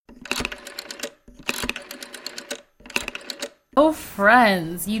Oh,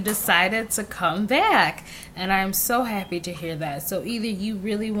 friends, you decided to come back, and I'm so happy to hear that. So, either you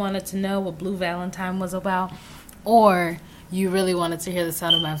really wanted to know what Blue Valentine was about, or you really wanted to hear the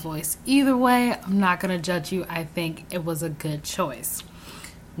sound of my voice. Either way, I'm not going to judge you. I think it was a good choice.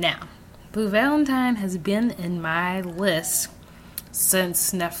 Now, Blue Valentine has been in my list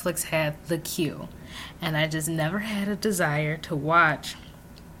since Netflix had The Queue, and I just never had a desire to watch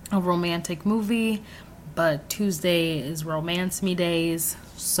a romantic movie, but Tuesday is romance me days,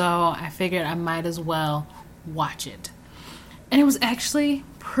 so I figured I might as well watch it. And it was actually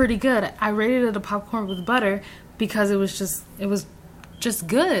pretty good. I rated it a popcorn with butter because it was just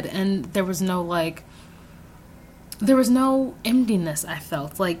good, and there was no emptiness. I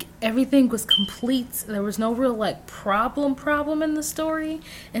felt like everything was complete. There was no real like problem in the story,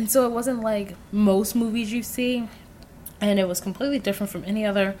 and so it wasn't like most movies you see, and it was completely different from any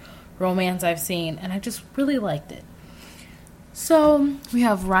other romance I've seen, and I just really liked it. So we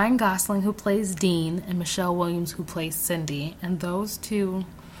have Ryan Gosling, who plays Dean, and Michelle Williams, who plays Cindy, and those two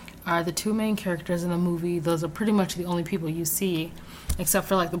are the two main characters in the movie. Those are pretty much the only people you see, except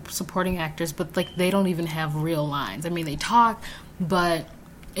for like the supporting actors, but like they don't even have real lines. I mean, they talk, but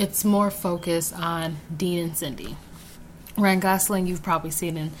it's more focused on Dean and Cindy. Ryan Gosling, you've probably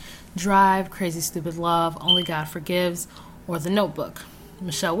seen in Drive, Crazy Stupid Love, Only God Forgives, or The Notebook.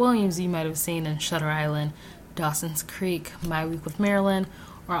 Michelle Williams, you might have seen in Shutter Island, Dawson's Creek, My Week with Marilyn,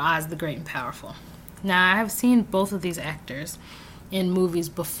 or Oz the Great and Powerful. Now, I have seen both of these actors in movies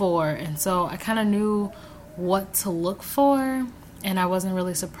before, and so I kind of knew what to look for, and I wasn't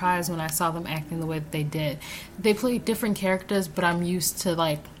really surprised when I saw them acting the way that they did. They play different characters, but I'm used to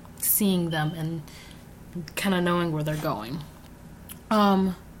like seeing them and kind of knowing where they're going.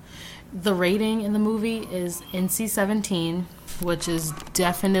 The rating in the movie is NC-17, which is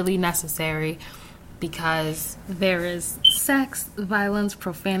definitely necessary because there is sex, violence,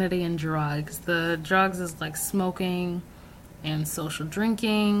 profanity, and drugs. The drugs is like smoking and social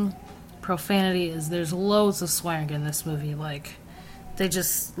drinking. Profanity is there's loads of swearing in this movie. Like, they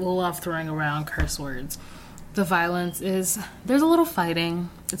just love throwing around curse words. The violence is there's a little fighting.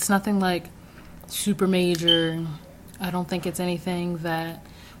 It's nothing like super major. I don't think it's anything that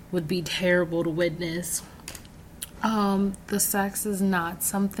would be terrible to witness. The sex is not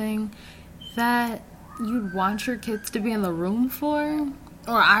something that you'd want your kids to be in the room for.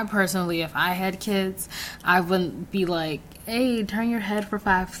 Or I personally, if I had kids, I wouldn't be like, hey, turn your head for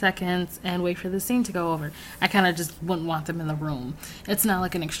 5 seconds and wait for the scene to go over. I kind of just wouldn't want them in the room. It's not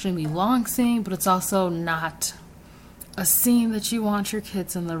like an extremely long scene, but it's also not a scene that you want your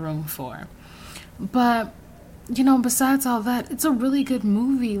kids in the room for. But besides all that, it's a really good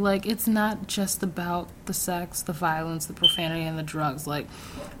movie. Like, it's not just about the sex, the violence, the profanity, and the drugs. Like,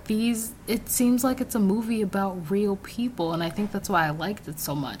 it seems like it's a movie about real people, and I think that's why I liked it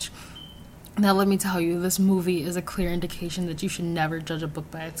so much. Now, let me tell you, this movie is a clear indication that you should never judge a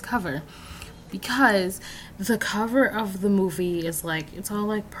book by its cover. Because the cover of the movie is like, it's all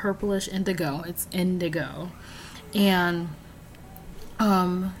like purplish indigo. It's indigo. And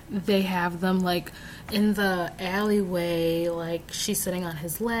they have them like in the alleyway, like she's sitting on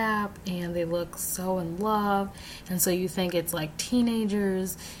his lap and they look so in love, and so you think it's like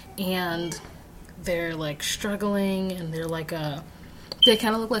teenagers and they're like struggling, and they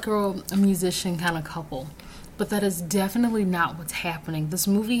kind of look like a musician kind of couple, but that is definitely not what's happening. This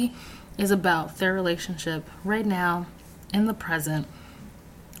movie is about their relationship right now in the present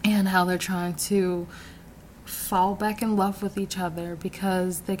and how they're trying to fall back in love with each other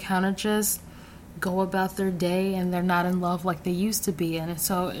because they kind of just go about their day and they're not in love like they used to be. And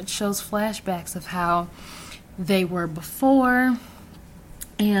so it shows flashbacks of how they were before,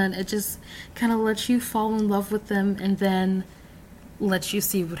 and it just kind of lets you fall in love with them and then lets you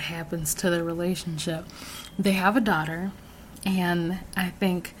see what happens to their relationship. They have a daughter, and I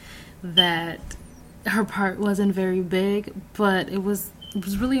think that her part wasn't very big, but it was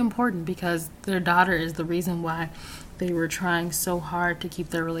really important because their daughter is the reason why they were trying so hard to keep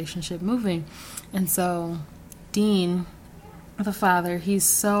their relationship moving. And so Dean, the father, he's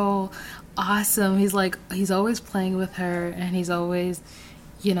so awesome. He's always playing with her, and he's always,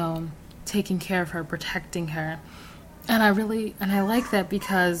 taking care of her, protecting her. And I like that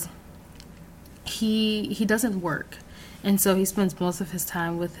because he doesn't work. And so he spends most of his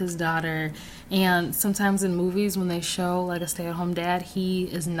time with his daughter. And sometimes in movies, when they show like a stay-at-home dad, he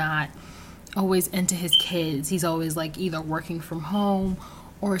is not always into his kids. He's always like either working from home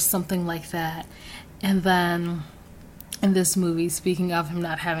or something like that. And then in this movie, speaking of him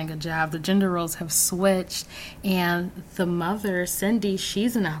not having a job, the gender roles have switched. And the mother, Cindy,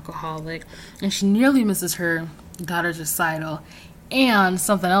 she's an alcoholic. And she nearly misses her daughter's recital, and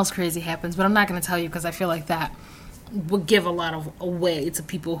something else crazy happens, but I'm not going to tell you because I feel like that would give a lot of away to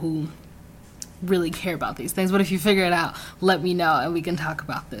people who really care about these things. But if you figure it out, let me know and we can talk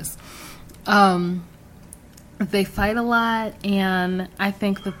about this. They fight a lot, and I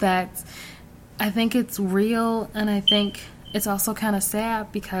think I think it's real, and I think it's also kind of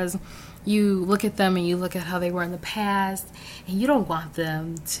sad because you look at them and you look at how they were in the past, and you don't want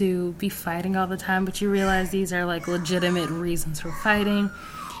them to be fighting all the time, but you realize these are like legitimate reasons for fighting,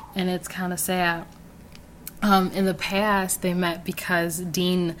 and it's kind of sad. In the past, they met because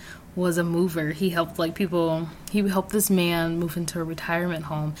Dean was a mover. He helped he helped this man move into a retirement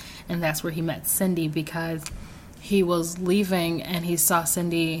home, and that's where he met Cindy because he was leaving and he saw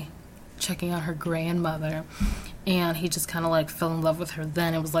Cindy checking on her grandmother, and he just kind of like fell in love with her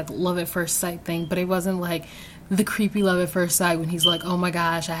then. It was like love at first sight thing, but it wasn't like the creepy love at first sight when he's like, oh my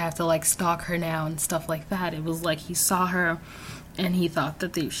gosh, I have to like stalk her now and stuff like that. It was like he saw her and he thought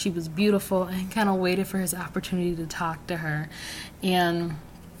that she was beautiful and kind of waited for his opportunity to talk to her. And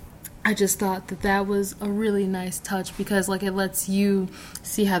I just thought that was a really nice touch because like it lets you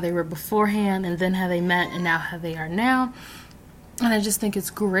see how they were beforehand and then how they met and now how they are now. And I just think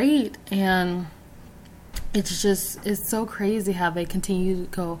it's great, and it's so crazy how they continue to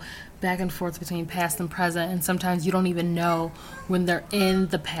go back and forth between past and present, and sometimes you don't even know when they're in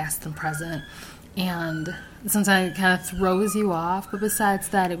the past and present, and sometimes it kind of throws you off, but besides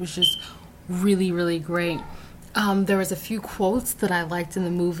that, it was just really, really great. There was a few quotes that I liked in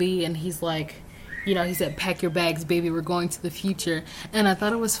the movie, and he's like, he said, pack your bags, baby, we're going to the future, and I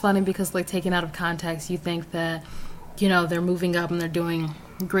thought it was funny because, like, taken out of context, you think that they're moving up and they're doing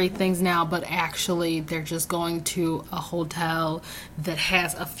great things now, but actually they're just going to a hotel that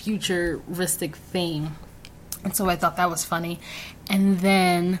has a futuristic theme. And so I thought that was funny. And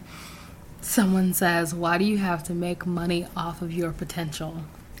then someone says, why do you have to make money off of your potential?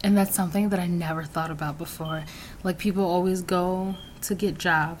 And that's something that I never thought about before. Like, people always go to get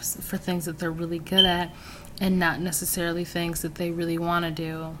jobs for things that they're really good at and not necessarily things that they really want to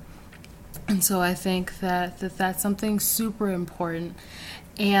do. And so I think that's something super important.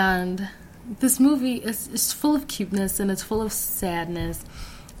 And this movie is full of cuteness and it's full of sadness.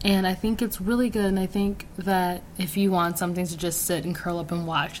 And I think it's really good. And I think that if you want something to just sit and curl up and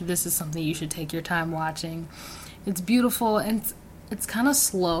watch, this is something you should take your time watching. It's beautiful and it's kind of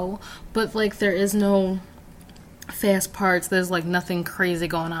slow, but like there is no fast parts. There's like nothing crazy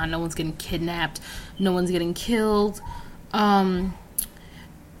going on. No one's getting kidnapped. No one's getting killed.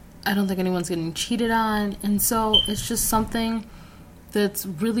 I don't think anyone's getting cheated on. And so it's just something that's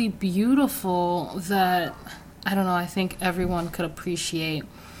really beautiful that, I don't know, I think everyone could appreciate.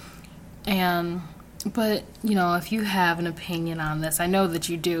 But, if you have an opinion on this, I know that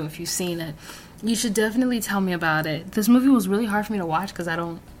you do if you've seen it, you should definitely tell me about it. This movie was really hard for me to watch because I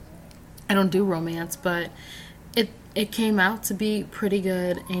don't do romance, but it came out to be pretty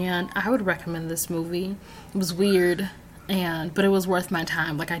good, and I would recommend this movie. It was weird, but it was worth my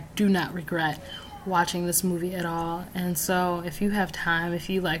time. Like, I do not regret watching this movie at all. And so if you have time, if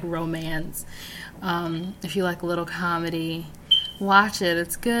you like romance, if you like a little comedy, watch it.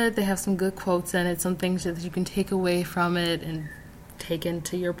 It's good. They have some good quotes in it, some things that you can take away from it and take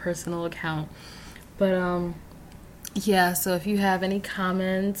into your personal account. But yeah, so if you have any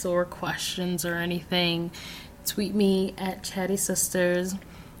comments or questions or anything, tweet me at Chatty Sisters,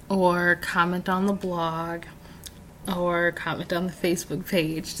 or comment on the blog, or comment on the Facebook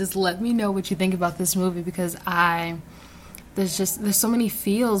page. Just let me know what you think about this movie, because there's so many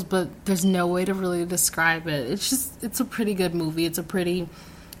feels, but there's no way to really describe it. It's a pretty good movie. It's a pretty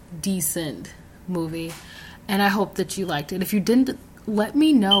decent movie, and I hope that you liked it. If you didn't, let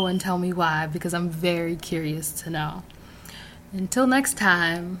me know and tell me why, because I'm very curious to know. Until next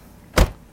time.